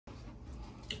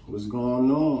What's going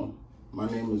on? My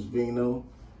name is Vino.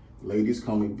 Ladies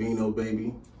call me Vino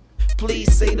baby.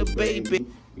 Please say the baby.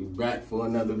 We back for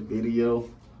another video.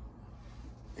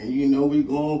 And you know we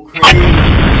going crazy.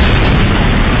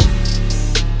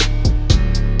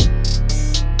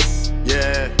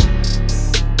 Yeah.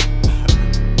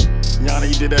 Yana,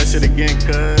 you did that shit again,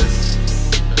 cuz.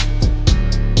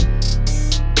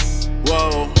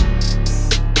 Whoa.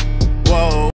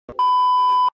 Whoa.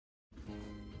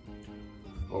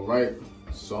 Alright,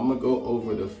 so I'm gonna go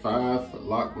over the 5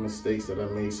 lock mistakes that I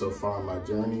made so far in my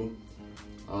journey.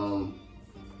 I'm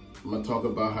gonna talk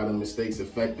about how the mistakes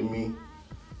affected me,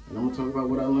 and I'm gonna talk about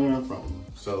what I learned from them.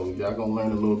 So y'all gonna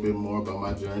learn a little bit more about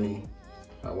my journey,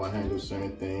 how I handle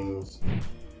certain things,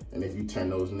 and if you turn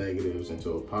those negatives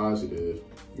into a positive,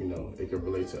 you know, it can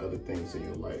relate to other things in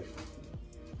your life,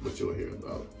 which you'll hear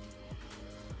about.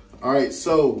 Alright,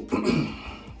 so,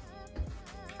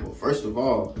 well, first of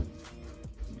all,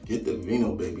 get the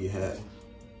VinoBabby hat.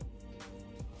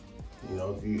 You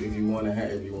know, if you want a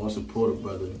hat, if you want to support a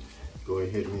brother, go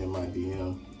ahead, hit me in my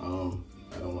DM.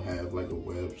 I don't have like a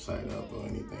website up or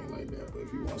anything like that, but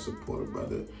if you want to support a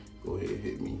brother, go ahead,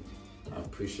 hit me. I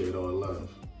appreciate all the love.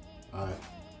 All right.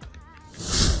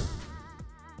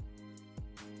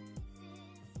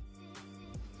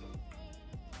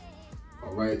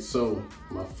 All right, so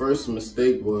my first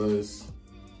mistake was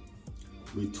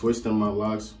retwisting my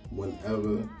locks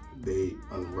whenever they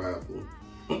unravel.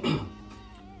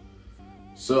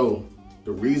 So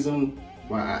the reason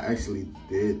why I actually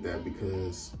did that,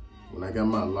 because when I got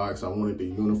my locks, I wanted the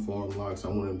uniform locks. I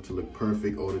wanted them to look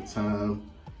perfect all the time.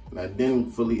 And I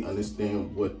didn't fully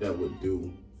understand what that would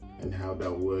do and how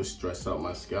that would stress out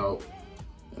my scalp,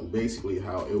 and basically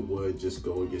how it would just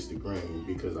go against the grain,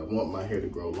 because I want my hair to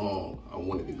grow long. I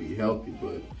want it to be healthy,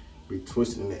 but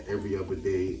retwisting it every other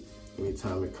day,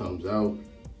 anytime it comes out,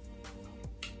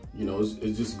 you know,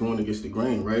 it's just going against the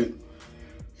grain, right?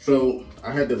 So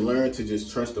I had to learn to just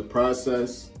trust the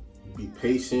process, be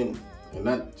patient, and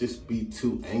not just be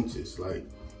too anxious. Like,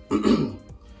 you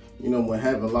know, when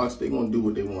having locks, they gonna do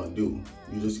what they wanna do.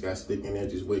 You just gotta stick in there,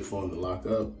 just wait for them to lock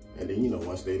up. And then, you know,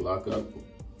 once they lock up,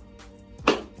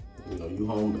 you know, you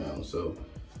homebound. So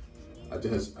I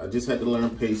just had to learn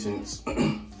patience,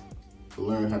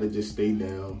 learn how to just stay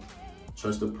down,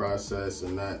 trust the process,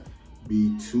 and not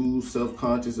be too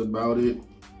self-conscious about it,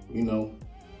 you know,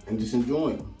 and just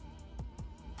enjoy them.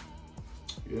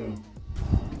 Yeah.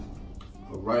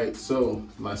 All right, so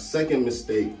my second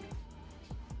mistake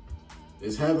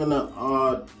is having an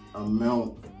odd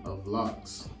amount of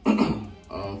locks.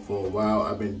 For a while,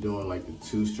 I've been doing like the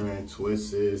 2-strand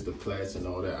twists, the plaits, and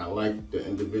all that. I like the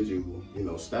individual, you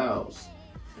know, styles.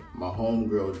 My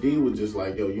homegirl D was just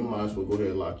like, yo, you might as well go ahead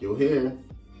and lock your hair.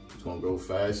 It's gonna grow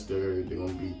faster, they're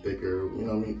gonna be thicker, you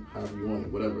know what I mean? However you want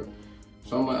it, whatever.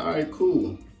 So I'm like, all right,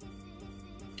 cool.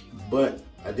 But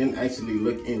I didn't actually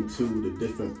look into the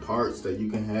different parts that you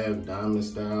can have: diamond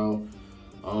style,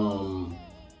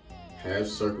 half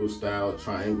circle style,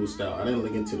 triangle style. I didn't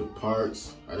look into the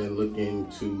parts. I didn't look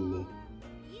into,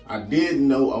 I did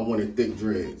know I wanted thick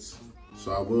dreads.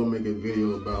 So I will make a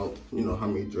video about, you know, how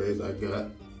many dreads I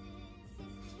got.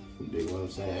 You dig what I'm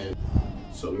saying?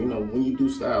 So, you know, when you do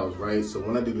styles, right? So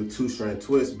when I do the 2-strand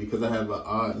twist, because I have an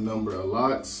odd number of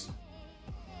locks,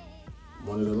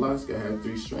 one of the locks gotta have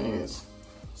 3 strands.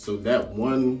 So that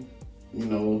one, you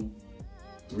know,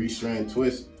 3-strand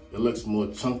twist, it looks more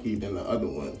chunky than the other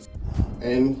ones.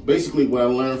 And basically what I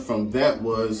learned from that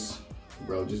was,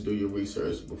 bro, just do your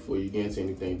research before you get into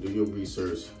anything. Do your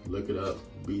research, look it up,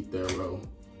 be thorough.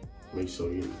 Make sure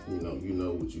you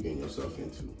know what you're getting yourself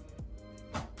into.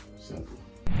 Simple.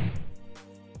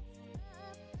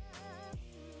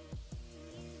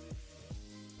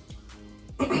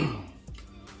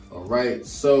 All right,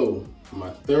 so my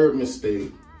third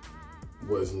mistake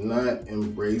was not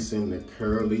embracing the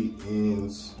curly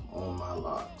ends on my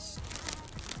locks.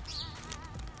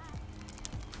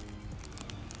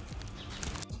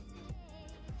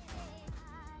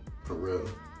 For real,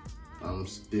 I'm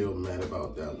still mad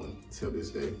about that one till this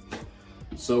day.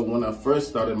 So when I first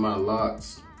started my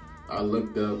locks, I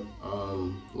looked up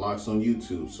locks on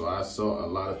YouTube. So I saw a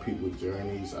lot of people's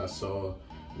journeys. I saw,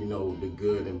 you know, the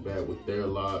good and bad with their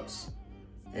locks.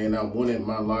 And I wanted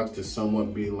my locks to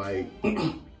somewhat be like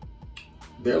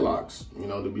their locks, you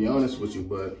know, to be honest with you.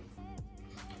 But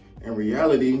in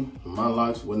reality, my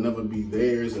locks will never be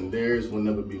theirs and theirs will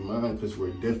never be mine, because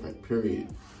we're different, period.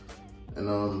 And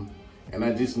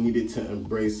I just needed to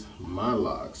embrace my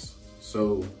locks.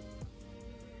 So,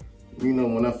 you know,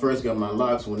 when I first got my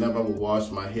locks, whenever I would wash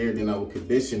my hair, then I would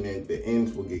condition it, the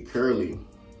ends would get curly,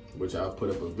 which I'll put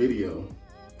up a video.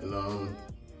 And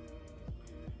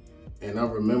And I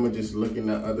remember just looking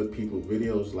at other people's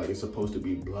videos like it's supposed to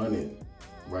be blunted,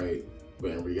 right?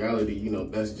 But in reality, you know,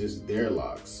 that's just their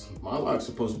locks. My locks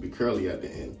supposed to be curly at the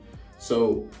end.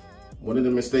 So one of the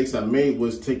mistakes I made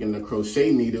was taking the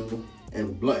crochet needle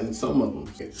and blunting some of them,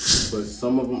 but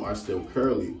some of them are still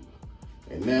curly.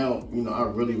 And now, you know, I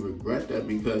really regret that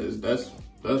because that's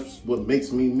what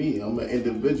makes me me. I'm an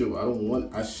individual.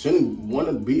 I shouldn't want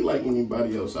to be like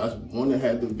anybody else. I want to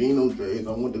have the Vino dreads.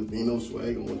 I want the Vino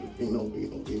swag. I want the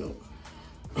Vino.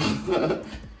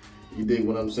 You dig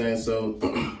what I'm saying? So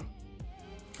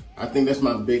I think that's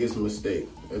my biggest mistake,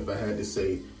 if I had to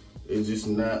say. It's just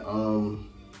not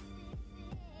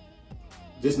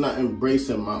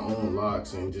embracing my own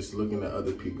locks and just looking at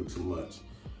other people too much.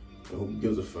 And who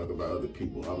gives a fuck about other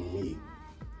people? I'm me,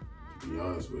 to be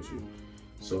honest with you.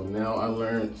 So now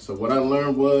what I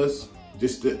learned was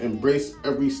just to embrace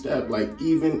every step. Like,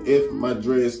 even if my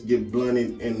dreads get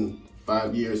blunted in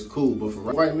 5 years, cool. But for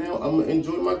right now, I'm gonna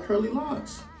enjoy my curly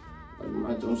locks. Like,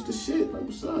 my joints the shit, like,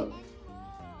 what's up?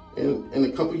 And in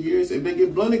a couple years, if they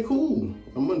get blunted, cool.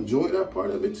 I'm gonna enjoy that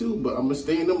part of it too, but I'm gonna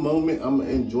stay in the moment. I'm gonna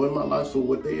enjoy my locks for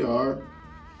what they are,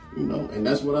 you know, and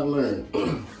that's what I learned.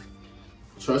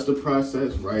 Trust the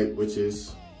process, right? Which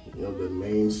is, you know, the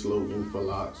main slogan for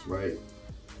locks, right?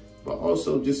 But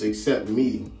also just accept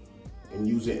me and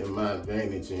use it in my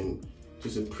advantage and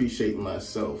just appreciate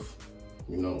myself,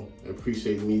 you know,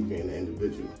 appreciate me being an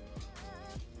individual.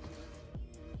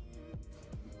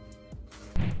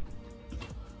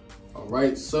 All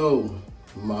right, so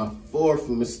my fourth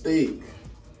mistake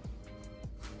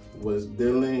was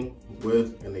dealing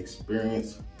with an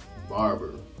experienced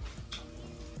barber.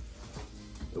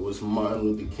 It was Martin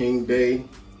Luther King Day.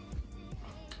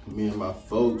 Me and my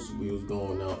folks, we was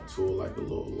going out to like a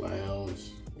little lounge,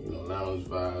 you know, lounge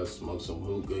vibes, smoke some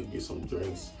hookah, get some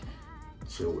drinks,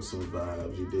 chill with some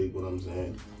vibes, you dig what I'm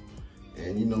saying?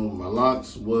 And you know, my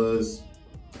locks was,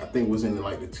 I think was in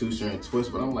like the 2-strand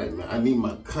twist, but I'm like, man, I need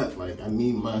my cut. Like, I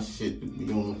need my shit to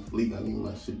be on fleek. I need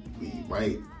my shit to be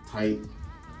right, tight,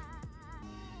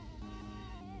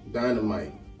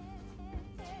 dynamite.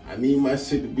 I need my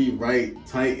shit to be right,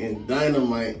 tight, and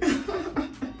dynamite.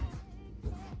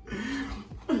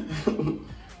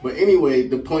 But anyway,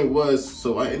 the point was,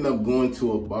 so I ended up going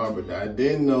to a barber that I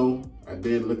didn't know. I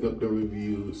did look up the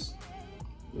reviews.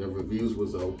 The reviews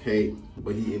was okay,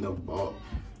 but he ended up bald.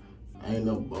 I ended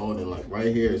up balding like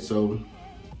right here. So,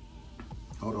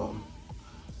 hold on.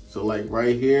 So like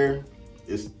right here,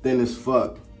 it's thin as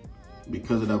fuck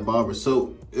because of that barber.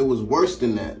 So it was worse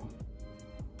than that.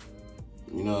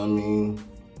 You know what I mean?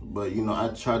 But you know, I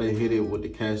try to hit it with the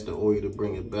castor oil to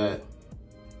bring it back.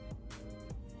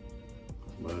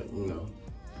 But you know,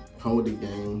 come with the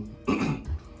game.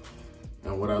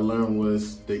 And what I learned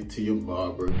was stick to your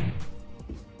barber.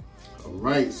 All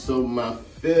right, so my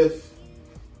fifth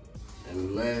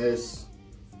and last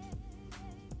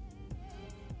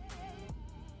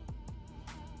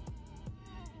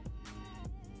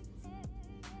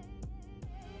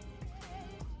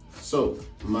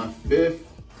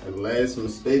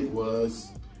mistake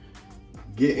was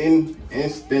getting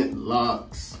instant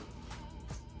locks.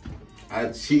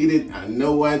 I cheated. I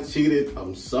know I cheated.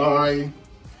 I'm sorry.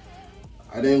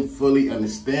 I didn't fully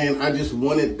understand. I just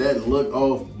wanted that look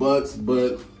off Bucks,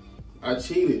 but I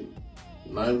cheated.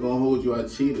 I'm not even gonna hold you, I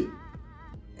cheated.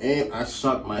 And I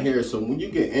shocked my hair. So when you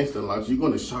get instant locks, you're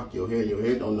gonna shock your hair. Your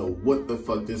hair don't know what the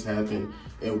fuck just happened.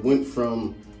 It went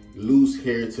from loose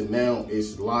hair to now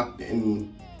it's locked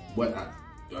in, what,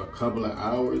 a couple of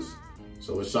hours.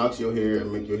 So it shocks your hair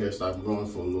and make your hair stop growing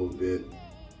for a little bit.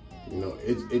 You know,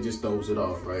 it just throws it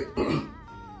off, right?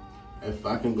 If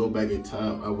I can go back in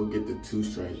time, I would get the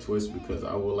 2-strand twist because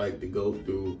I would like to go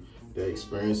through the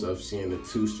experience of seeing the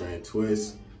 2-strand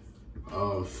twist,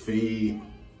 fade,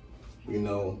 you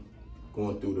know,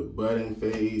 going through the button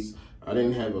phase. I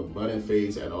didn't have a button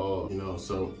phase at all, you know,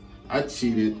 so I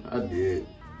cheated, I did.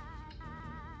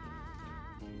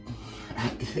 I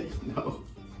didn't know.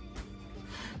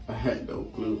 I had no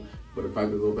clue. But if I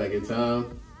could go back in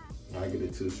time, I get a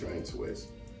 2-strand twist.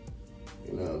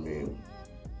 You know what I mean?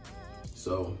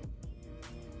 So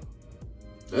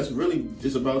that's really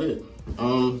just about it.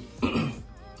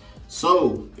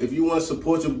 So if you want to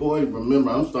support your boy, remember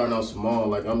I'm starting out small.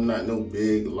 Like, I'm not no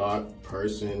big lock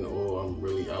person, or I'm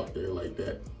really out there like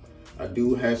that. I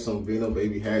do have some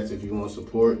VinoBabby hats. If you want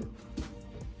support,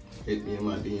 hit me in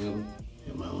my DM,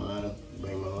 hit my line,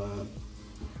 bang my line.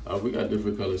 We got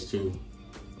different colors too.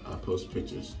 I post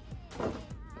pictures.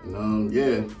 And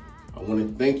yeah, I want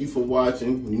to thank you for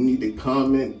watching. You need to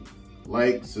comment,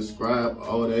 like, subscribe,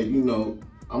 all that. You know,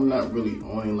 I'm not really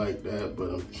on it like that, but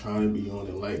I'm trying to be on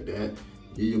it like that.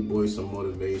 Give your boy some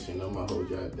motivation. I'm gonna hold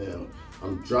y'all down.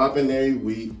 I'm dropping every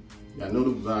week. Y'all know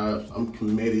the vibes. I'm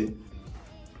committed.